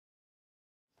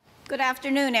Good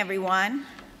afternoon, everyone,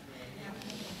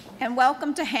 and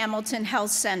welcome to Hamilton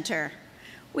Health Center.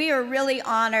 We are really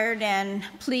honored and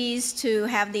pleased to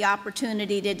have the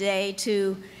opportunity today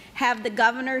to have the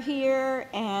governor here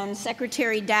and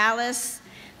Secretary Dallas,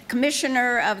 the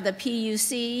commissioner of the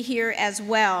PUC here as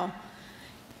well.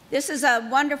 This is a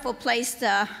wonderful place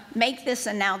to make this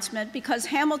announcement because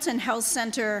Hamilton Health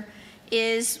Center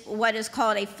is what is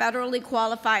called a federally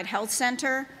qualified health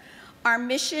center. Our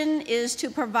mission is to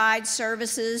provide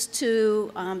services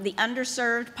to the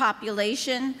underserved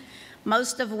population,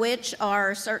 most of which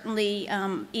are certainly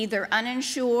either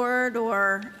uninsured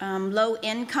or low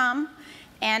income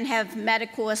and have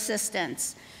medical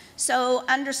assistance. So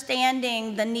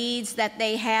understanding the needs that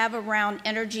they have around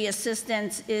energy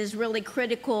assistance is really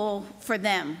critical for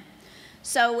them.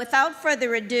 So without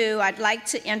further ado, I'd like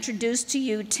to introduce to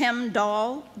you Tim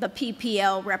Dahl, the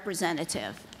PPL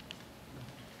representative.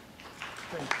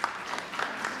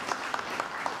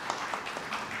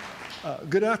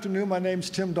 Good afternoon. My name's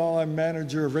Tim Dahl. I'm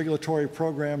manager of regulatory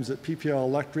programs at PPL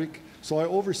Electric. So I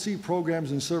oversee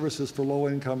programs and services for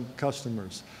low-income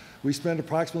customers. We spend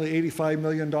approximately $85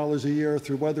 million a year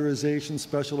through weatherization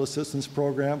special assistance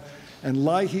program, and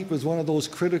LIHEAP is one of those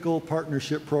critical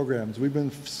partnership programs. We've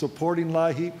been supporting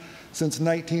LIHEAP since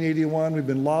 1981. We've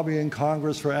been lobbying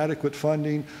Congress for adequate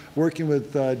funding, working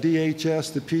with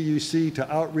DHS, the PUC,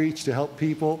 to outreach to help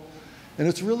people. And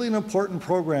it's really an important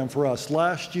program for us.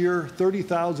 Last year,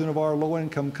 30,000 of our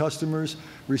low-income customers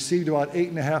received about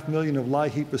 $8.5 million of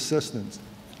LIHEAP assistance.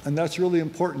 And that's really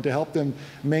important to help them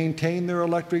maintain their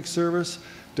electric service,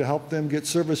 to help them get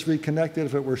service reconnected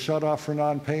if it were shut off for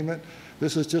non-payment.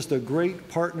 This is just a great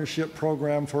partnership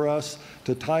program for us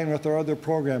to tie in with our other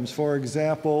programs. For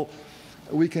example,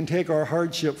 we can take our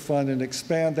hardship fund and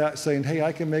expand that, saying, hey,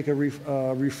 I can make a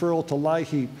referral to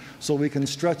LIHEAP so we can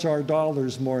stretch our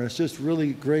dollars more. It's just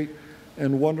really great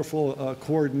and wonderful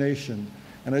coordination.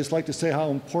 And I'd just like to say how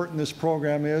important this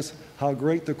program is, how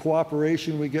great the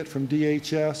cooperation we get from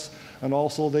DHS, and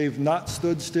also they've not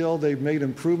stood still. They've made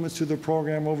improvements to the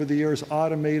program over the years,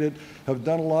 automated, have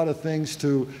done a lot of things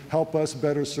to help us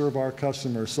better serve our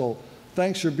customers. So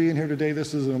thanks for being here today.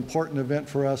 This is an important event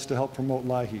for us to help promote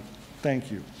LIHEAP.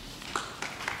 Thank you.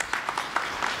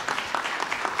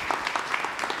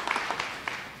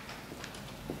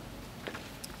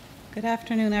 Good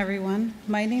afternoon, everyone.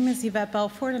 My name is Yvette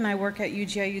Belfort, and I work at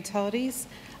UGI Utilities.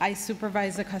 I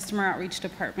supervise the Customer Outreach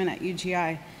Department at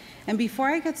UGI. And before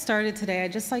I get started today,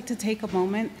 I'd just like to take a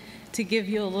moment to give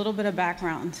you a little bit of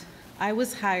background. I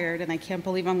was hired, and I can't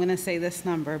believe I'm going to say this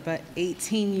number, but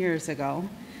 18 years ago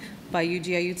by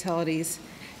UGI Utilities.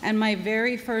 And my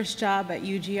very first job at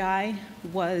UGI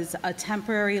was a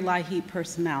temporary LIHEAP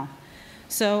personnel.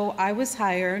 So I was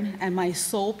hired, and my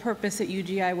sole purpose at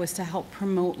UGI was to help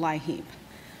promote LIHEAP.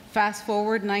 Fast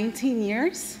forward 19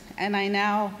 years, and I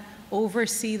now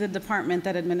oversee the department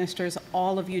that administers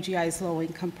all of UGI's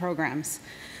low-income programs.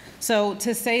 So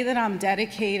to say that I'm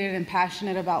dedicated and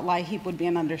passionate about LIHEAP would be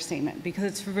an understatement, because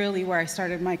it's really where I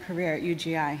started my career at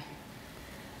UGI.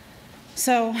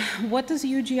 So what does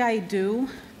UGI do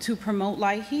to promote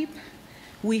LIHEAP?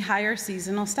 We hire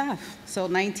seasonal staff. So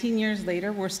 19 years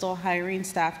later, we're still hiring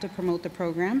staff to promote the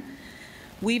program.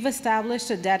 We've established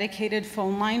a dedicated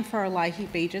phone line for our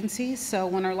LIHEAP agencies. So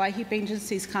when our LIHEAP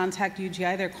agencies contact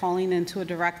UGI, they're calling into a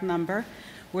direct number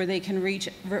where they can reach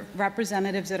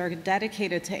representatives that are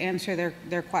dedicated to answer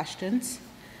their questions.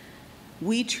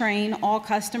 We train all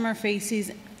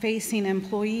customer-facing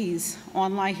employees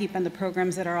on LIHEAP and the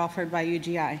programs that are offered by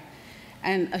UGI.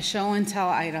 And a show and tell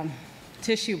item,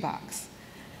 tissue box.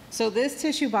 So this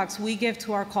tissue box we give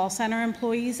to our call center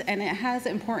employees, and it has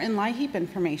important LIHEAP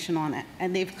information on it,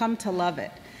 and they've come to love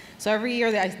it. So every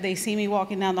year they see me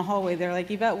walking down the hallway, they're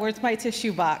like, Yvette, where's my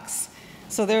tissue box?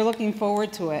 So they're looking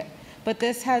forward to it. But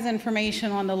this has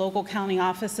information on the local county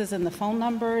offices and the phone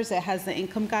numbers. It has the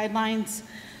income guidelines.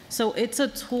 So it's a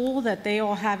tool that they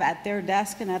all have at their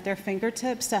desk and at their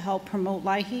fingertips to help promote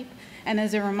LIHEAP, and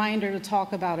as a reminder to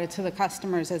talk about it to the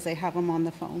customers as they have them on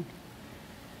the phone.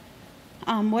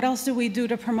 What else do we do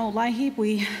to promote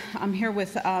LIHEAP? I'm here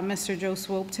with Mr. Joe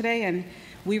Swope today, and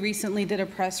we recently did a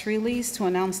press release to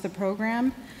announce the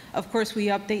program. Of course, we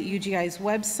update UGI's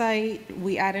website.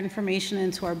 We add information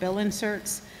into our bill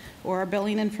inserts or our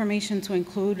billing information to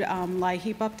include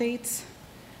LIHEAP updates.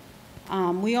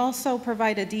 We also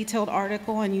provide a detailed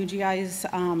article on UGI's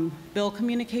bill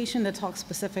communication that talks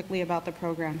specifically about the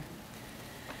program.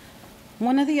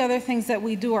 One of the other things that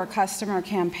we do are customer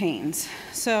campaigns.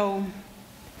 So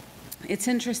it's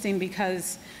interesting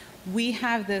because we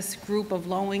have this group of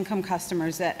low-income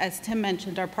customers that, as Tim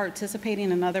mentioned, are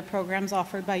participating in other programs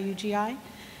offered by UGI.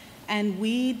 And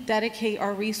we dedicate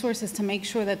our resources to make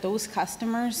sure that those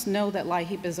customers know that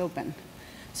LIHEAP is open.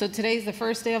 So today's the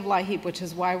first day of LIHEAP, which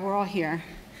is why we're all here.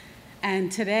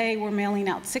 And today we're mailing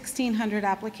out 1,600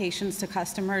 applications to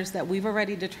customers that we've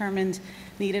already determined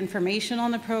need information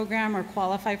on the program or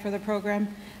qualify for the program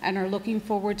and are looking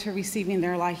forward to receiving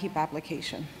their LIHEAP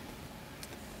application.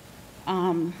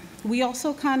 We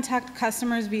also contact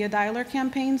customers via dialer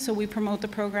campaigns, so we promote the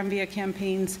program via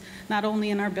campaigns, not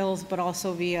only in our bills, but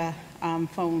also via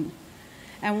phone.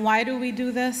 And why do we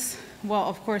do this? Well,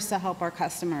 of course, to help our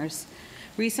customers.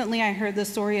 Recently, I heard the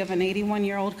story of an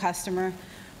 81-year-old customer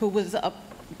who was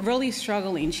really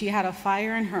struggling. She had a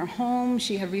fire in her home,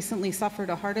 she had recently suffered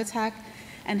a heart attack,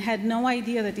 and had no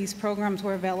idea that these programs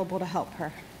were available to help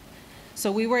her. So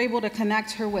we were able to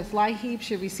connect her with LIHEAP.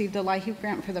 She received a LIHEAP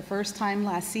grant for the first time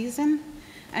last season,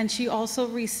 and she also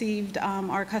received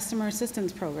our customer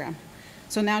assistance program.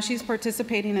 So now she's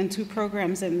participating in 2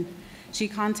 programs, and she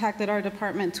contacted our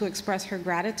department to express her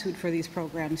gratitude for these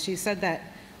programs. She said that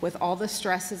with all the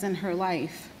stresses in her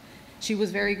life, she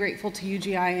was very grateful to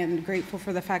UGI and grateful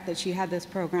for the fact that she had this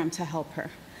program to help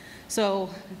her. So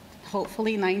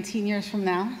hopefully 19 years from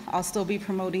now, I'll still be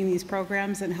promoting these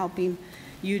programs and helping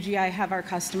UGI have our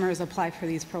customers apply for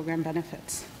these program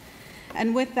benefits.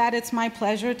 And with that, it's my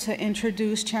pleasure to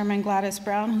introduce Chairman Gladys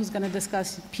Brown, who's going to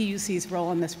discuss PUC's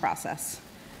role in this process.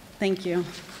 Thank you.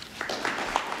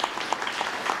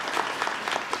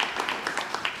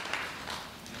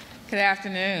 Good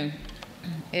afternoon.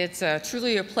 It's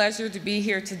truly a pleasure to be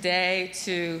here today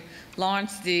to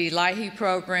launch the LIHEAP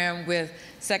program with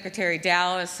Secretary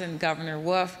Dallas and Governor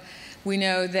Wolf. We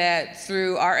know that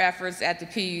through our efforts at the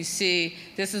PUC,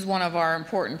 this is one of our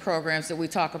important programs that we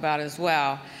talk about as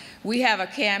well. We have a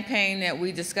campaign that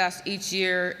we discuss each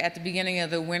year at the beginning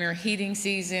of the winter heating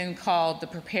season called the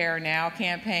Prepare Now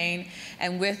campaign,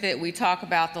 and with it we talk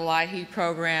about the LIHEAP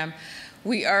program.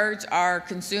 We urge our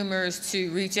consumers to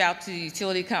reach out to the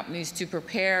utility companies to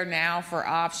prepare now for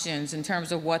options in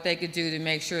terms of what they could do to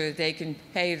make sure that they can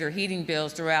pay their heating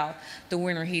bills throughout the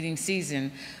winter heating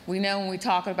season. We know when we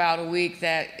talk about a week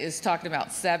that is talking about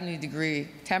 70-degree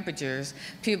temperatures,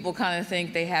 people kind of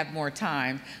think they have more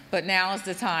time. But now is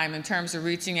the time in terms of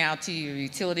reaching out to your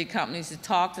utility companies to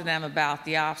talk to them about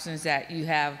the options that you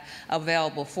have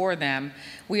available for them.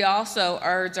 We also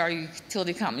urge our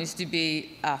utility companies to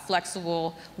be flexible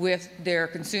with their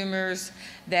consumers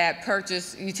that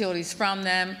purchase utilities from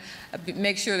them,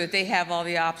 make sure that they have all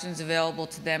the options available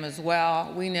to them as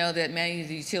well. We know that many of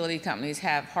the utility companies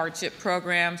have hardship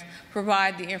programs.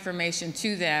 Provide the information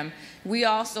to them. We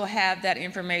also have that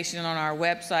information on our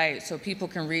website so people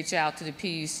can reach out to the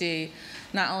PUC,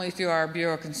 not only through our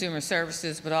Bureau of Consumer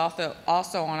Services, but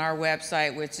also on our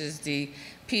website, which is the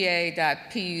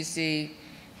pa.puc.gov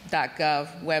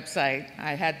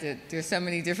website. There's so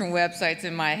many different websites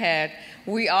in my head.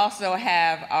 We also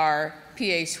have our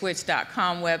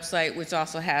paswitch.com website, which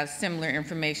also has similar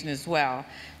information as well.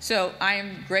 So I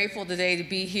am grateful today to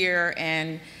be here,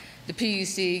 and the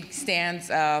PUC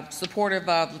stands supportive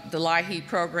of the LIHEAP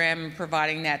program and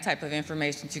providing that type of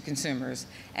information to consumers.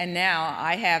 And now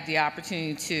I have the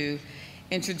opportunity to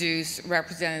introduce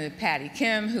Representative Patty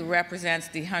Kim, who represents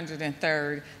the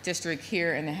 103rd District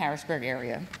here in the Harrisburg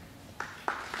area.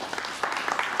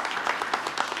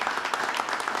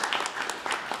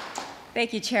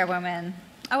 Thank you, Chairwoman.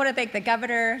 I want to thank the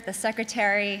Governor, the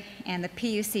Secretary, and the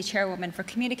PUC Chairwoman for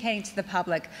communicating to the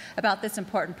public about this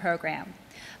important program.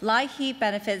 LIHEAP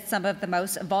benefits some of the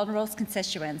most vulnerable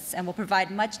constituents and will provide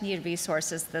much-needed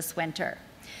resources this winter.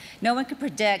 No one can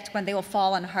predict when they will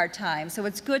fall on hard times, so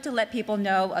it's good to let people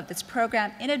know of this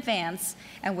program in advance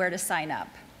and where to sign up.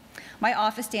 My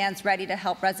office stands ready to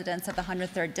help residents of the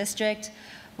 103rd District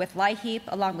with LIHEAP,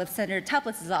 along with Senator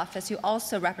Tuples's office, who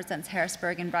also represents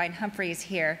Harrisburg, and Brian Humphreys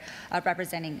here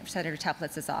representing Senator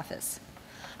Tuples's office.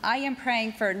 I am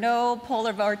praying for no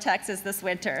polar vortexes this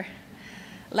winter.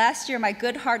 Last year, my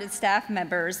good-hearted staff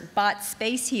members bought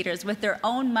space heaters with their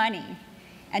own money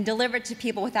and delivered to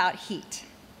people without heat.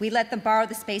 We let them borrow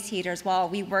the space heaters while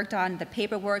we worked on the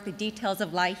paperwork, the details of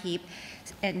LIHEAP,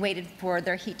 and waited for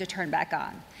their heat to turn back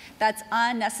on. That's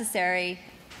unnecessary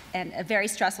and a very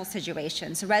stressful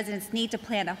situation. So residents need to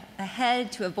plan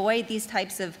ahead to avoid these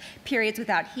types of periods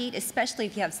without heat, especially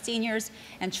if you have seniors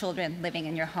and children living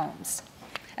in your homes.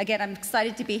 Again, I'm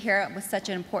excited to be here with such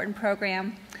an important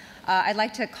program. I'd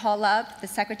like to call up the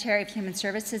Secretary of Human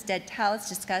Services, Deb Tallis,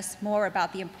 to discuss more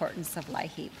about the importance of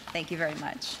LIHEAP. Thank you very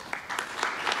much.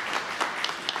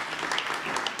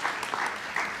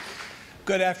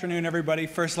 Good afternoon, everybody.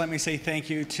 First, let me say thank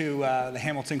you to the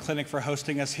Hamilton Clinic for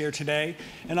hosting us here today,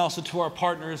 and also to our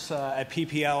partners at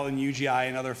PPL and UGI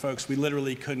and other folks. We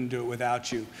literally couldn't do it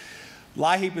without you.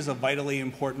 LIHEAP is a vitally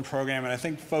important program, and I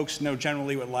think folks know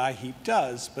generally what LIHEAP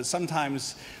does, but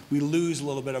sometimes we lose a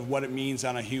little bit of what it means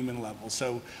on a human level.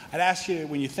 So I'd ask you,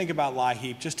 when you think about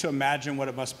LIHEAP, just to imagine what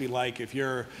it must be like if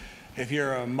you're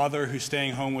a mother who's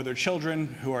staying home with her children,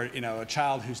 who are, a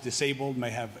child who's disabled, may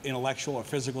have intellectual or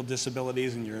physical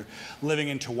disabilities, and you're living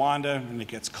in Towanda and it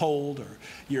gets cold, or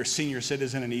you're a senior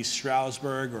citizen in East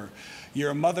Stroudsburg, or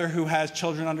you're a mother who has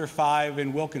children under 5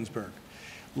 in Wilkinsburg.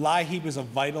 LIHEAP is a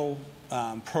vital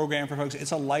program for folks.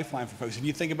 It's a lifeline for folks. If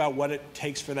you think about what it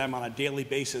takes for them on a daily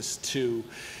basis to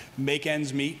make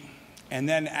ends meet, and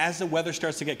then as the weather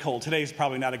starts to get cold, today's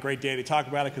probably not a great day to talk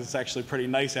about it because it's actually pretty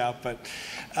nice out, but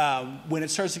when it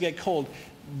starts to get cold,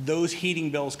 those heating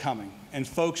bills coming, and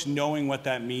folks knowing what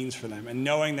that means for them, and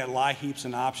knowing that LIHEAP's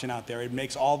an option out there, it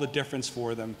makes all the difference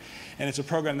for them. And it's a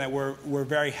program that we're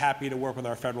very happy to work with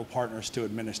our federal partners to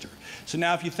administer. So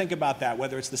now if you think about that,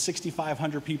 whether it's the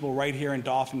 6,500 people right here in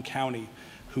Dauphin County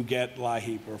who get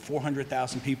LIHEAP, or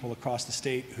 400,000 people across the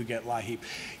state who get LIHEAP,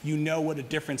 you know what a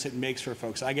difference it makes for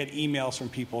folks. I get emails from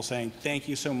people saying, thank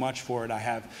you so much for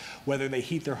it. Whether they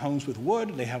heat their homes with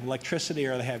wood, they have electricity,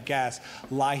 or they have gas,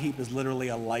 LIHEAP is literally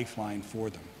a lifeline for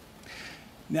them.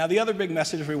 Now, the other big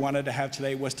message we wanted to have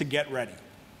today was to get ready.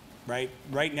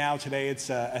 Right now, today,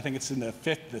 I think it's in the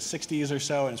 60s or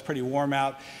so, and it's pretty warm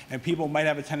out, and people might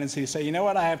have a tendency to say, you know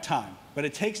what, I have time. But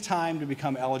it takes time to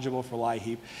become eligible for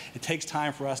LIHEAP. It takes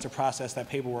time for us to process that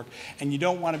paperwork, and you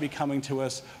don't want to be coming to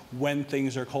us when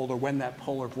things are cold or when that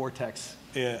polar vortex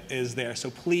is there. So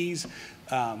please,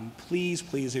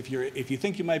 please, if you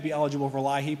think you might be eligible for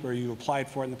LIHEAP or you applied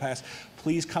for it in the past,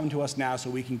 please come to us now so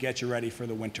we can get you ready for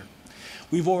the winter.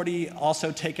 We've already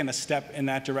also taken a step in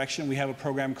that direction. We have a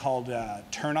program called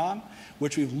Turn On,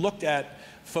 which we've looked at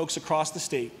folks across the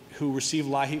state who received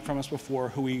LIHEAP from us before,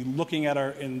 who we looking at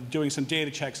and doing some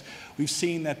data checks, we've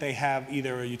seen that they have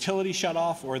either a utility shut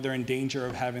off or they're in danger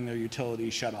of having their utility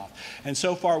shut off. And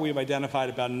so far we've identified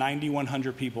about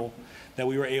 9,100 people that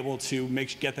we were able to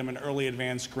get them an early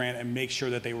advance grant and make sure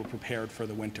that they were prepared for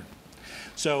the winter.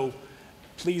 So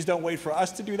please don't wait for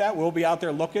us to do that. We'll be out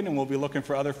there looking, and we'll be looking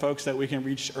for other folks that we can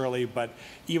reach early. But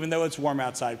even though it's warm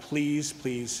outside, please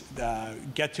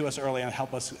get to us early and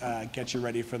help us get you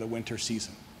ready for the winter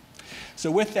season.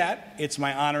 So with that, it's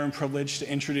my honor and privilege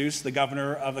to introduce the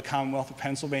Governor of the Commonwealth of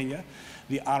Pennsylvania,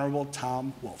 the Honorable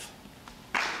Tom Wolf.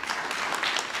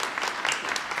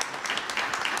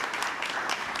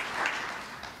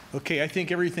 Okay, I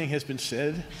think everything has been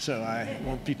said, so I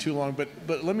won't be too long.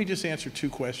 But let me just answer 2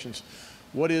 questions.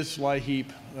 What is LIHEAP,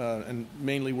 and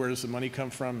mainly where does the money come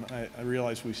from? I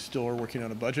realize we still are working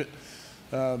on a budget.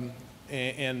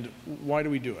 And why do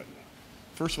we do it?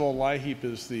 First of all, LIHEAP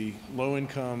is the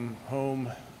Low-Income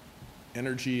Home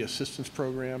Energy Assistance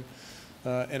Program,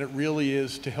 and it really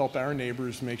is to help our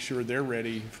neighbors make sure they're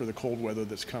ready for the cold weather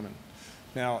that's coming.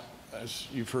 Now, as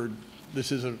you've heard,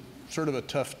 this is sort of a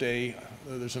tough day.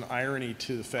 There's an irony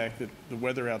to the fact that the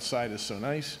weather outside is so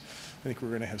nice. I think we're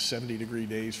going to have 70-degree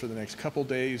days for the next couple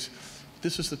days.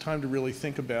 This is the time to really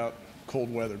think about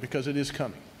cold weather because it is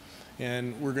coming.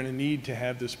 And we're going to need to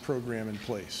have this program in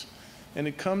place. And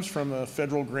it comes from a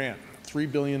federal grant, $3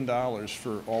 billion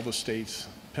for all the states.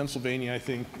 Pennsylvania, I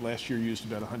think, last year used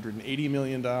about $180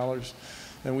 million.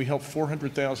 And we helped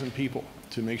 400,000 people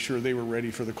to make sure they were ready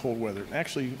for the cold weather.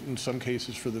 Actually, in some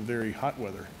cases, for the very hot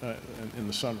weather in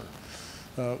the summer.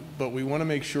 But we want to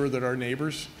make sure that our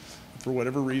neighbors, for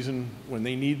whatever reason, when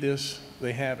they need this,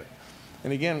 they have it.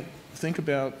 And again, think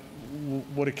about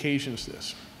what occasions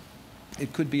this.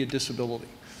 It could be a disability.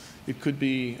 It could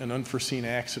be an unforeseen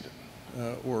accident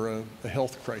or a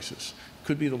health crisis. It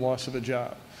could be the loss of a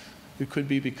job. It could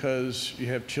be because you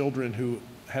have children who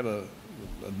have an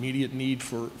immediate need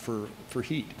for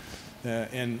heat.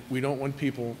 And we don't want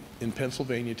people in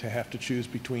Pennsylvania to have to choose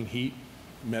between heat,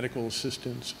 medical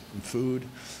assistance, and food.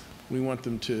 We want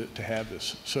them to have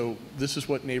this. So this is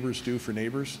what neighbors do for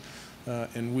neighbors.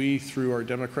 And we, through our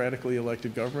democratically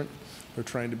elected government, are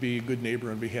trying to be a good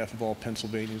neighbor on behalf of all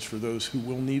Pennsylvanians for those who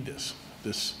will need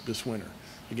this winter.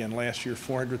 Again, last year,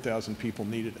 400,000 people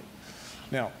needed it.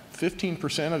 Now,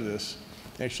 15% of this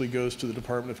actually goes to the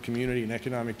Department of Community and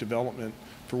Economic Development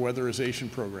for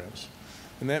weatherization programs.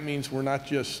 And that means we're not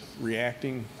just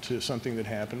reacting to something that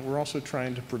happened, we're also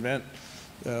trying to prevent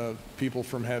people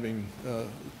from having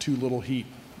too little heat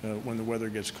when the weather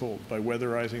gets cold by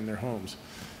weatherizing their homes.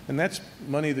 And that's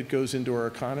money that goes into our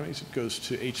economies. It goes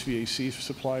to HVAC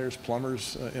suppliers,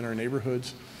 plumbers in our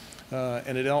neighborhoods.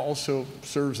 And it also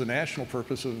serves the national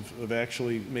purpose of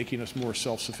actually making us more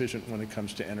self-sufficient when it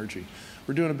comes to energy.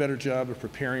 We're doing a better job of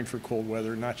preparing for cold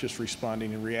weather, not just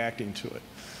responding and reacting to it.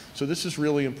 So this is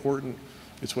really important.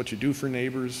 It's what you do for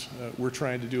neighbors. We're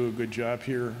trying to do a good job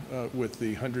here with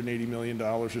the $180 million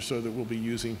or so that we'll be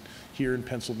using here in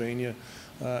Pennsylvania.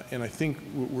 And I think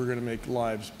we're going to make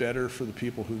lives better for the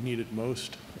people who need it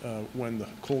most when the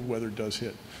cold weather does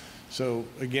hit. So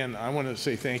again, I want to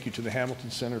say thank you to the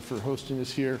Hamilton Center for hosting us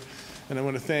here. And I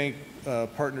want to thank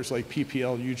partners like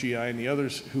PPL, UGI, and the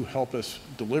others who help us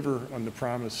deliver on the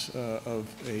promise of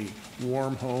a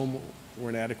warm home or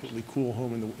an adequately cool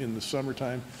home in the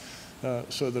summertime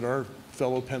so that our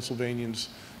fellow Pennsylvanians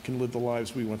can live the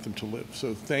lives we want them to live.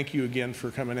 So thank you again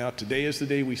for coming out. Today is the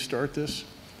day we start this.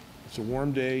 It's a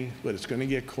warm day, but it's going to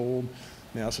get cold.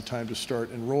 Now's the time to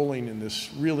start enrolling in this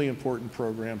really important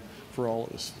program for all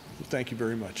of us. Thank you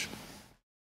very much.